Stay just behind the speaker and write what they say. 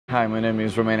Hi, my name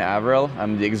is Romain Avril.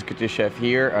 I'm the executive chef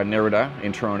here at Neruda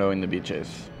in Toronto in the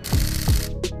beaches.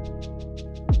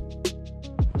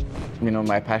 You know,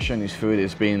 my passion is food.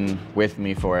 It's been with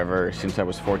me forever since I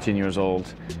was 14 years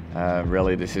old.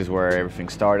 Really, this is where everything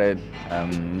started.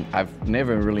 I've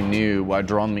never really knew what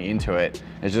drawn me into it.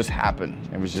 It just happened.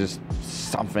 It was just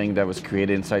something that was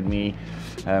created inside me.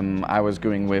 I was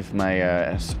going with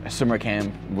my summer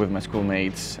camp with my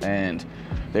schoolmates, and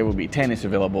there would be tennis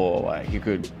available. Like, you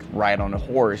could ride on a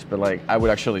horse, but like I would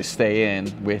actually stay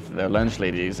in with the lunch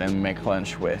ladies and make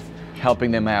lunch with,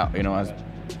 helping them out, you know, as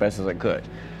best as I could.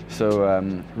 So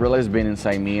Relais has been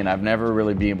inside me, and I've never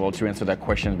really been able to answer that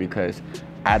question because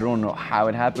I don't know how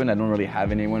it happened. I don't really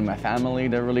have anyone in my family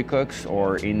that really cooks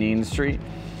or in the industry.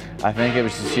 I think it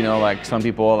was just, you know, like some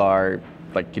people are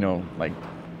like, you know, like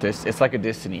this, it's like a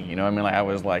destiny, you know what I mean? Like I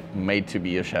was like made to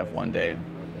be a chef one day.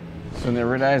 So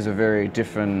Neruda is a very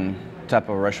different type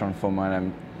of restaurant from what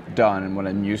I'm done and what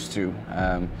I'm used to.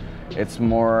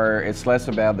 It's less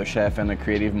about the chef and the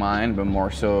creative mind, but more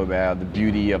so about the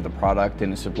beauty of the product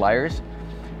and the suppliers.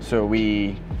 So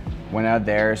we went out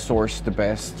there, sourced the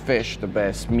best fish, the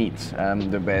best meat,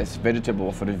 the best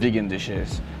vegetable for the vegan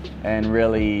dishes, and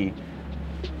really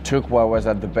took what was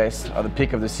at the best, at the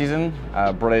peak of the season,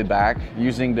 brought it back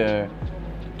using the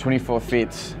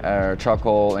 24-feet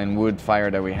charcoal and wood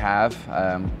fire that we have,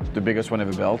 the biggest one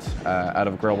ever built, out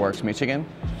of Grillworks, Michigan,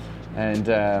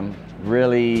 and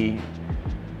really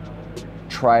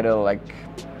try to like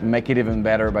make it even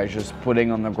better by just putting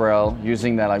on the grill,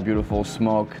 using that like beautiful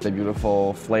smoke, the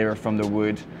beautiful flavor from the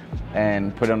wood,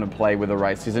 and put it on the plate with the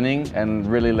right seasoning, and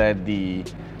really let the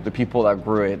people that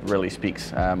grew it really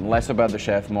speaks. Less about the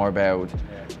chef, more about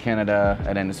Canada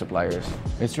and then the suppliers.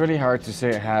 It's really hard to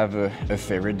say I have a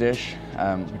favorite dish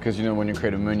because, you know, when you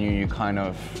create a menu, you kind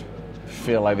of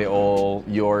feel like they're all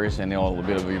yours and they're all a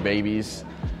bit of your babies.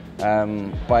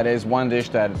 But there's one dish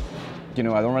that, you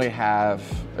know, I don't really have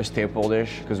a staple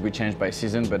dish because we change by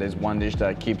season, but there's one dish that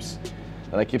I keep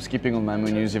keeping on my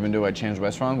menus even though I change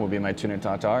restaurant, will be my tuna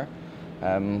tartare.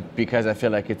 Because I feel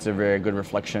like it's a very good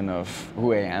reflection of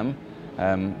who I am.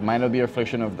 Might not be a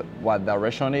reflection of what that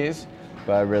restaurant is,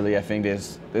 but really I think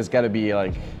there's got to be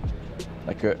like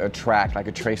a track, like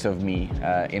a trace of me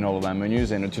in all of my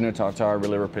menus, and the tuna tartare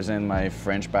really represent my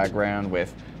French background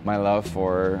with my love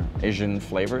for Asian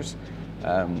flavors,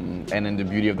 and then the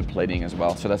beauty of the plating as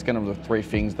well. So that's kind of the three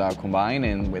things that are combined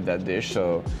in with that dish.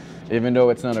 So even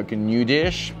though it's not like a new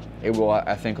dish, it will,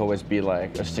 I think, always be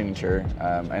like a signature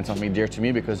and something dear to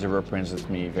me because it represents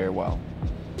me very well.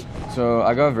 So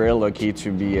I got very lucky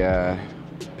to be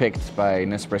picked by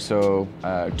Nespresso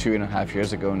 2.5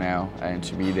 years ago now, and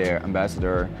to be their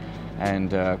ambassador.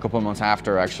 And a couple of months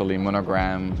after, actually,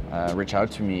 Monogram reached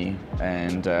out to me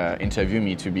and interviewed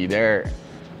me to be their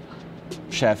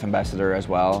chef ambassador as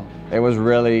well. It was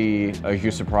really a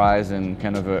huge surprise and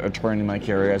kind of a turn in my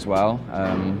career as well.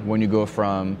 When you go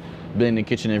from being in the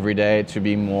kitchen every day to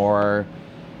be more,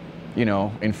 you know,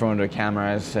 in front of the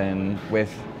cameras and with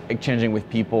exchanging with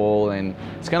people, and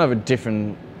it's kind of a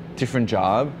different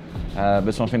job,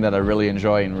 but something that I really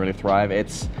enjoy and really thrive.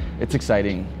 It's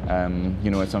exciting.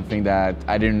 You know, it's something that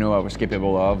I didn't know I was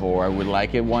capable of, or I would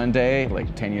like it one day,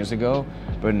 like 10 years ago.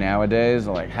 But nowadays,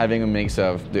 like having a mix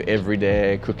of the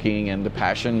everyday cooking and the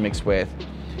passion mixed with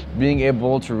being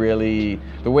able to really,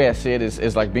 the way I see it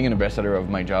is like being an ambassador of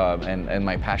my job and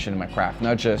my passion and my craft,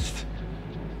 not just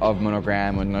of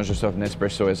Monogram or not just of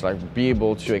Nespresso. It's like be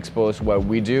able to expose what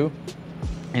we do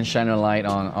and shine a light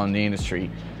on the industry.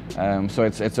 So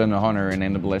it's an honor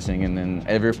and a blessing, and then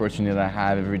every opportunity that I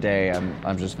have every day,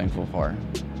 I'm just thankful for.